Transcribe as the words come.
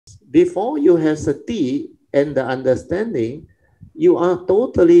before you have Sati and the understanding, you are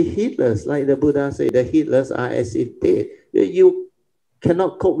totally heedless. Like the Buddha said, the heedless are as if dead. You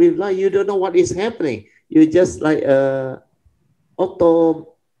cannot cope with life. You don't know what is happening. You just like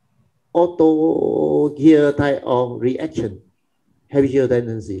auto gear type of reaction, habitual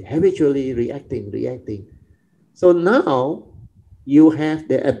tendency, habitually reacting. So now you have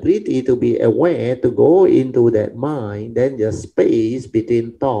the ability to be aware, to go into that mind, then the space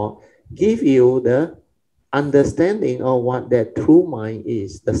between thought give you the understanding of what that true mind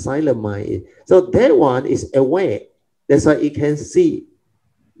is, the silent mind is. So that one is aware. That's why it can see.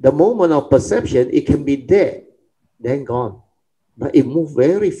 The moment of perception, it can be there, then gone. But it moves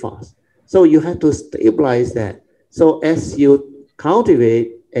very fast. So you have to stabilize that. So as you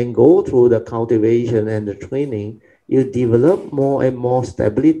cultivate and go through the cultivation and the training, you develop more and more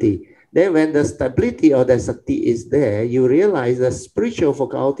stability. Then when the stability or the Sati is there, you realize the spiritual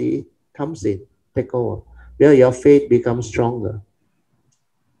faculty comes in, take over, where your faith becomes stronger.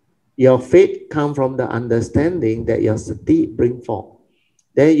 Your faith comes from the understanding that your Sati bring forth.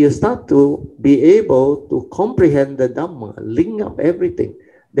 Then you start to be able to comprehend the Dhamma, link up everything.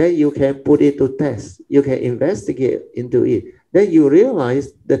 Then you can put it to test. You can investigate into it. Then you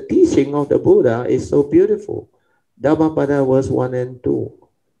realize the teaching of the Buddha is so beautiful. Dhammapada verse 1 and 2.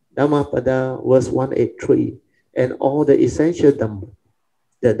 Dhammapada verse 183. And all the essential Dhamma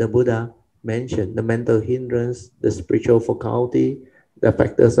that the Buddha mentioned, the mental hindrance, the spiritual faculty, the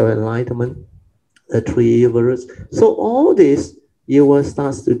factors of enlightenment, the three evils. So all this, you will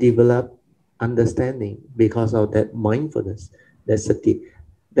start to develop understanding because of that mindfulness, that Sati.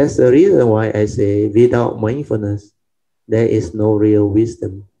 That's the reason why I say without mindfulness, there is no real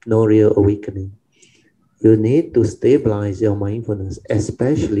wisdom, no real awakening. You need to stabilize your mindfulness,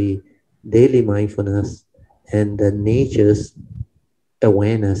 especially daily mindfulness and the nature's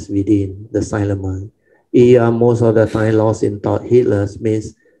awareness within the silent mind. If you are most of the time lost in thought, heedless,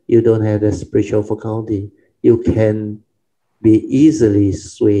 means you don't have the spiritual faculty. You can be easily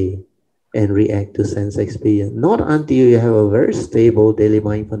swayed and react to sense experience. Not until you have a very stable daily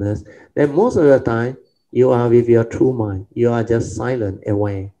mindfulness, then most of the time you are with your true mind. You are just silent,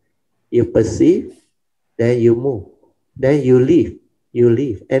 aware. You perceive, then you move, then you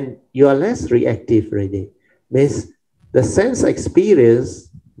live, and you are less reactive already. Means the sense experience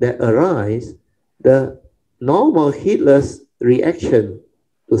that arise, the normal heedless reaction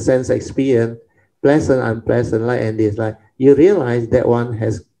to sense experience, pleasant, unpleasant, like and dislike, you realize that one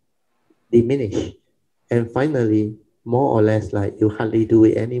has diminished. And finally, more or less like you hardly do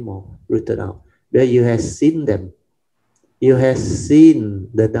it anymore, rooted out. Where you have seen them. You have seen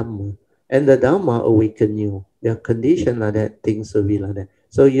the Dhamma. And the Dhamma awaken you. Their condition like that, things will be like that.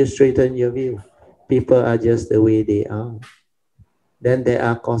 So you straighten your view. People are just the way they are. Then there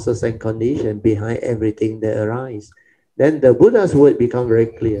are causes and conditions behind everything that arise. Then the Buddha's word become very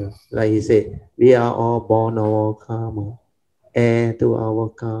clear. Like he said, we are all born of our karma, heir to our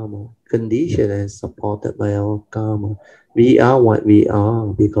karma, conditioned and supported by our karma. We are what we are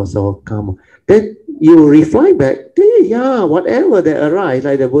because of our karma. Then you reflect back, hey, yeah, whatever that arise,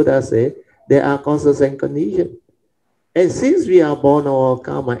 like the Buddha said, there are causes and conditions. And since we are born of our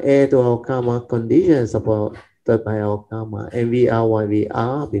karma, heir to our karma, conditioned, supported by our karma, and we are what we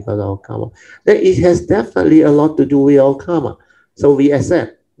are because of our karma, then it has definitely a lot to do with our karma. So we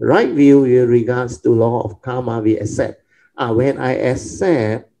accept. Right view with regards to law of karma, we accept. When I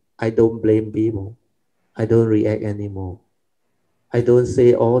accept, I don't blame people. I don't react anymore. I don't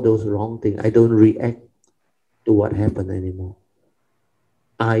say all those wrong things. I don't react to what happened anymore.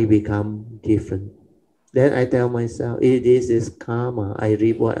 I become different. Then I tell myself, if this is karma, I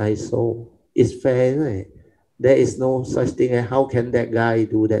reap what I sow. It's fair, isn't it? There is no such thing as how can that guy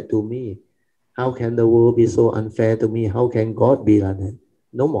do that to me? How can the world be so unfair to me? How can God be like that?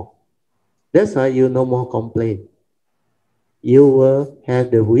 No more. That's why you no more complain. You will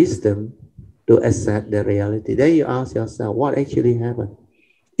have the wisdom to accept the reality. Then you ask yourself, what actually happened?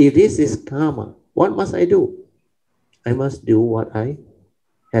 If this is karma, what must I do? I must do what I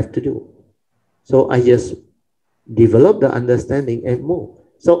have to do. So I just develop the understanding and move.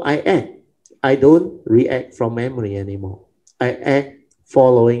 So I act. I don't react from memory anymore. I act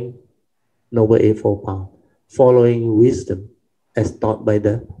following Noble Eightfold Path, following wisdom as taught by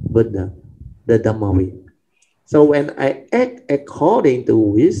the Buddha, the Dhamma way. So when I act according to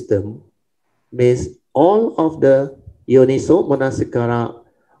wisdom, means all of the yoniso manasikara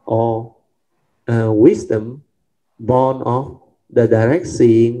or wisdom born of the direct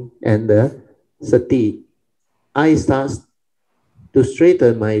seeing and the sati, I start to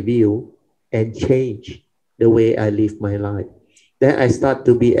straighten my view and change the way I live my life. Then I start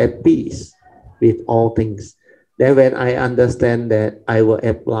to be at peace with all things. Then when I understand that, I will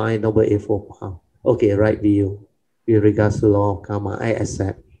apply Noble Eightfold Path. Okay, right view with regards to law of karma, I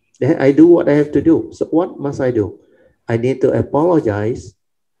accept. Then I do what I have to do. So what must I do? I need to apologize.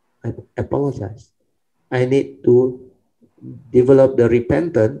 I apologize. I need to develop the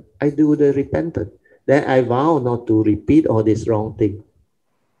repentance. I do the repentance. Then I vow not to repeat all this wrong thing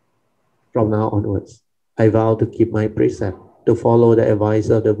from now onwards. I vow to keep my precept, to follow the advice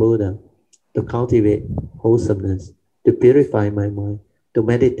of the Buddha, to cultivate wholesomeness, to purify my mind, to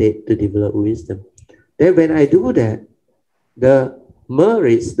meditate, to develop wisdom. Then when I do that, the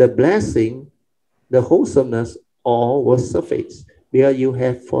merits, the blessing, the wholesomeness, all will surface because you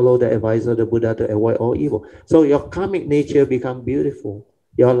have followed the advice of the Buddha to avoid all evil. So your karmic nature become beautiful.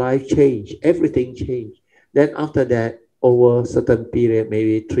 Your life change, everything change. Then after that, over a certain period,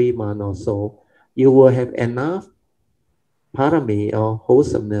 maybe 3 months or so, you will have enough parami or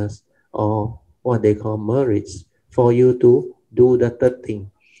wholesomeness or what they call merits for you to do the third thing.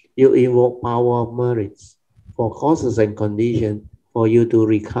 You invoke power of merits for causes and conditions for you to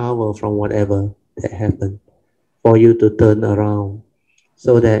recover from whatever that happened, for you to turn around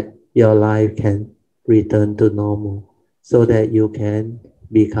so that your life can return to normal, so that you can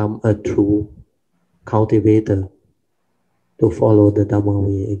become a true cultivator to follow the Dhamma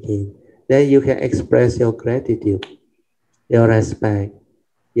way again. Then you can express your gratitude, your respect,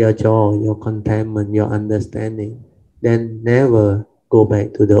 your joy, your contentment, your understanding. Then never go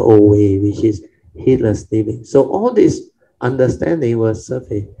back to the old way, which is heedless living. So all this understanding will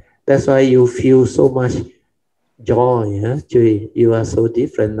surface. That's why you feel so much joy, huh? Joy, you are so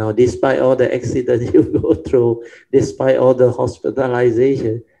different now. Despite all the accidents you go through, despite all the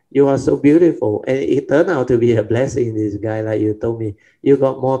hospitalization, you are so beautiful. And it turned out to be a blessing in disguise, like you told me. You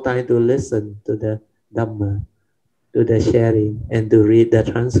got more time to listen to the Dhamma, to the sharing, and to read the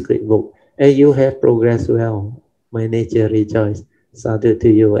transcript book. And you have progressed well. My nature rejoice. Sadhu to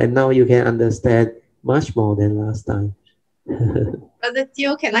you. And now you can understand much more than last time. Brother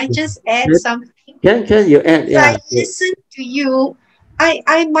Teo, can I just add something? Can you add? As Yeah. I listen to you,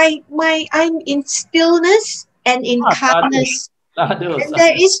 I'm in stillness and in calmness, and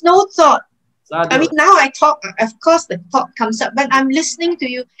there is no thought. I mean, now I talk, of course, the thought comes up, but I'm listening to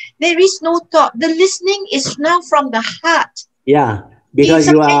you. There is no thought. The listening is now from the heart. Yeah, because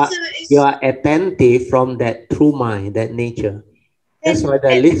you are attentive from that true mind, that nature. That's why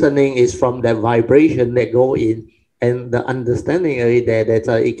the listening is from the vibration that go in, and the understanding of it there. That's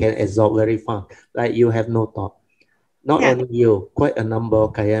why it can absorb very fast. Like you have no thought. Not only you, quite a number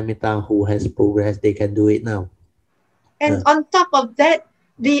of Kayamita who has progressed, they can do it now. And on top of that,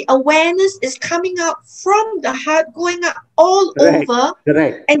 the awareness is coming out from the heart, going up all over,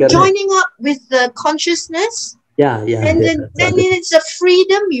 and joining up with the consciousness. Yeah. And then it's a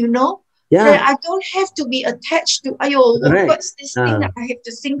freedom, you know. Yeah. That I don't have to be attached to, what's this thing that I have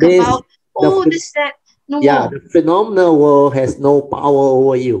to think about? That. No more. The phenomenal world has no power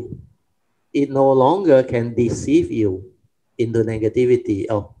over you. It no longer can deceive you into negativity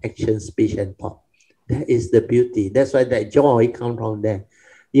of action, speech, and thought. That is the beauty. That's why that joy comes from there.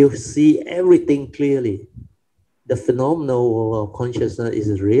 You see everything clearly. The phenomenal world of consciousness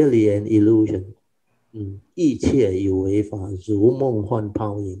is really an illusion. 一切有为法，如梦幻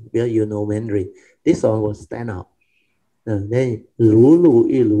泡影。Well, you know Mandarin. This one will stand out. Then 如露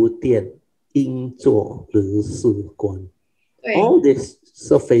亦如电，应作如是观。All this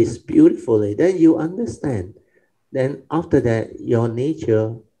surface beautifully. Then you understand. Then after that, your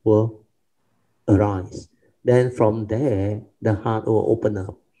nature will arise. Then from there, the heart will open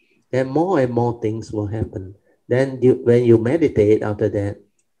up. Then more and more things will happen. Then when you meditate after that,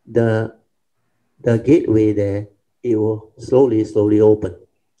 the gateway there, it will slowly open.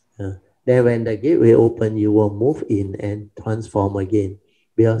 Then when the gateway open, you will move in and transform again,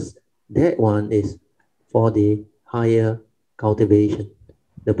 because that one is for the higher cultivation,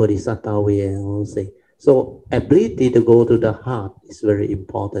 the Bodhisattva way, I will say. So ability to go to the heart is very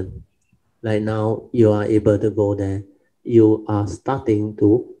important. Like now, you are able to go there. You are starting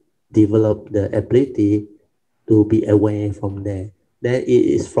to develop the ability to be aware from there. Then it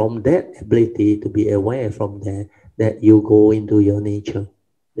is from that ability to be aware from there that you go into your nature,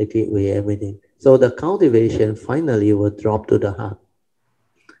 the gateway, everything. So the cultivation finally will drop to the heart.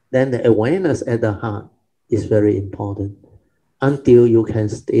 Then the awareness at the heart is very important. Until you can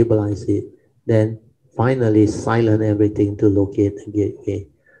stabilize it, then finally silence everything to locate the gateway.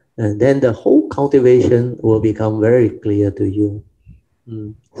 And then the whole cultivation will become very clear to you.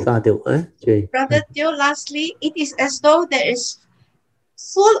 Sadhu, Brother Teo, lastly, it is as though there is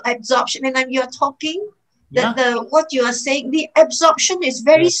full absorption when you're talking. the what you are saying, the absorption is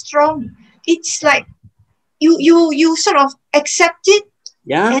very strong. It's like you sort of accept it.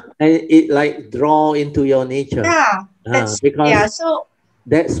 Yeah, and it like draw into your nature. Yeah, because so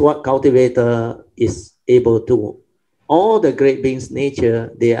that's what cultivator is able to. All the great beings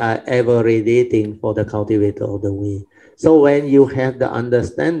nature, they are ever radiating for the cultivator of the way. So when you have the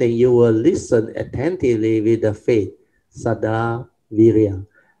understanding, you will listen attentively with the faith, sada, virya.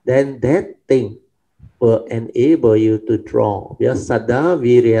 Then that thing will enable you to draw. Because sada,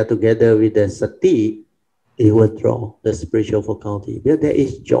 virya together with the sati, it will draw the spiritual faculty. Because there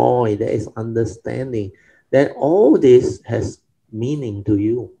is joy, there is understanding. Then all this has meaning to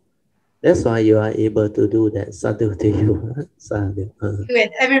you. That's why you are able to do that. Sadhu to you. Sadhu. When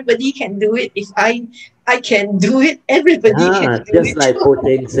everybody can do it, if I can do it, everybody can do Just it. like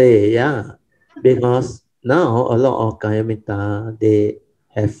Pocheng say, because now a lot of Kayamita, they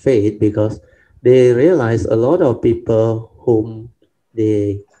have faith because they realize a lot of people whom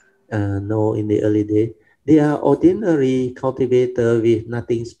they know in the early day, they are ordinary cultivator with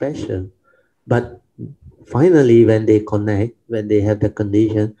nothing special. But finally, when they connect, when they have the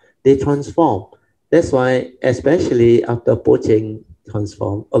condition, they transform. That's why, especially after Pocheng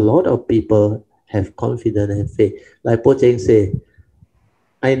transform, a lot of people have confidence and faith. Like Pocheng say,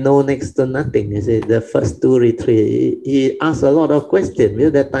 I know next to nothing. He said the first two retreat, he asked a lot of questions. Well,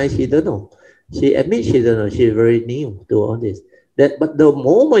 that time she don't know. She admits she don't know. She's very new to all this. But the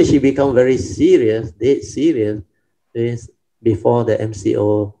moment she become very serious, dead serious, is before the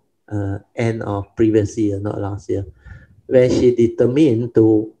MCO end of previous year, not last year, where she determined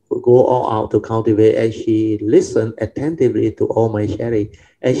to go all out to cultivate, and she listened attentively to all my sharing,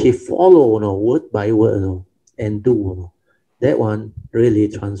 and she follow, word by word, and do. That one really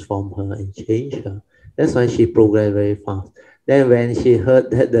transformed her and changed her. That's why she progressed very fast. Then when she heard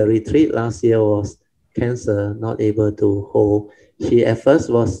that the retreat last year was cancer, not able to hold, she at first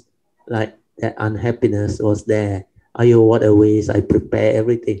was like that unhappiness was there. Ayo, what a waste! I prepare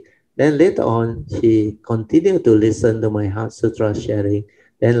everything. Then later on, she continued to listen to my Heart Sutra sharing.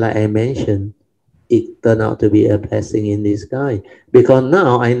 Then, like I mentioned, it turned out to be a blessing in disguise. Because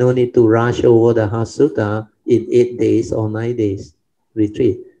now I no need to rush over the Heart Sutra in 8 days or 9 days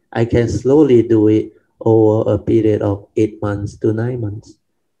retreat. I can slowly do it over a period of 8 months to 9 months.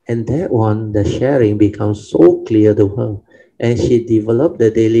 And that one, the sharing becomes so clear to her. And she developed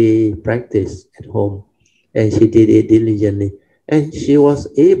the daily practice at home. And she did it diligently. And she was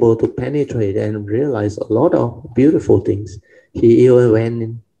able to penetrate and realize a lot of beautiful things. She even went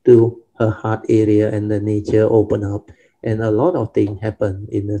into her heart area and the nature opened up. And a lot of things happen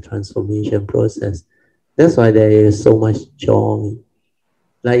in the transformation process. That's why there is so much joy.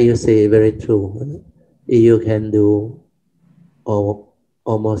 Like you say, very true. You can do, or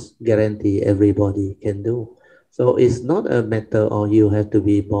almost guarantee everybody can do. So it's not a matter of you have to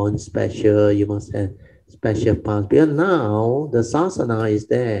be born special, you must have special path. Because now the sasana is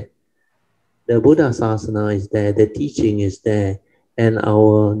there, the Buddha sasana is there, the teaching is there, and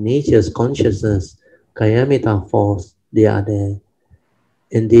our nature's consciousness, Kayamita force, they are there.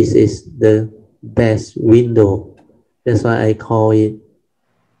 And this is the best window. That's why I call it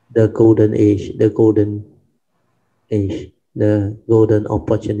the golden age, the golden age, the golden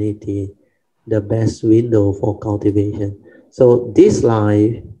opportunity, the best window for cultivation. So this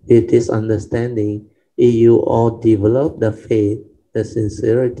life, with this understanding, if you all develop the faith, the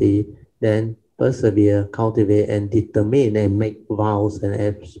sincerity, then persevere, cultivate, and determine and make vows and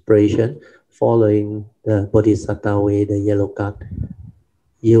aspiration following the Bodhisattva way, the yellow card,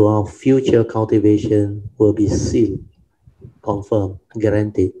 your future cultivation will be sealed, confirmed,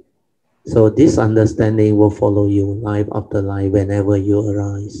 guaranteed. So this understanding will follow you life after life whenever you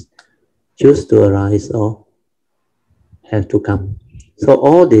arise. Choose to arise or have to come. So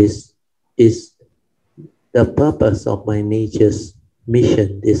all this is the purpose of my nature's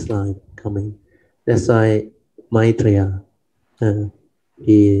mission this life coming. That's why Maitreya,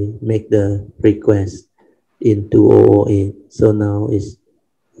 he make the request in 2008. So now it's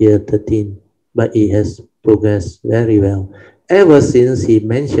year 13, but he has progressed very well. Ever since he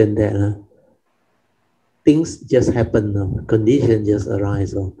mentioned that, things just happen, conditions just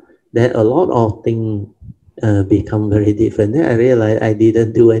arise. Then a lot of things become very different. Then I realized I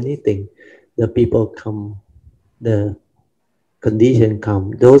didn't do anything. The people come, the condition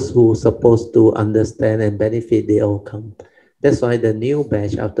come. Those who supposed to understand and benefit, they all come. That's why the new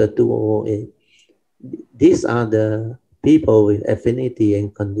batch after 2008, these are the people with affinity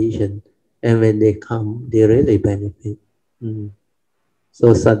and condition. And when they come, they really benefit.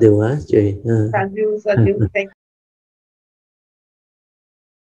 So sadhu, Jay. Sadhu, sadhu. Thank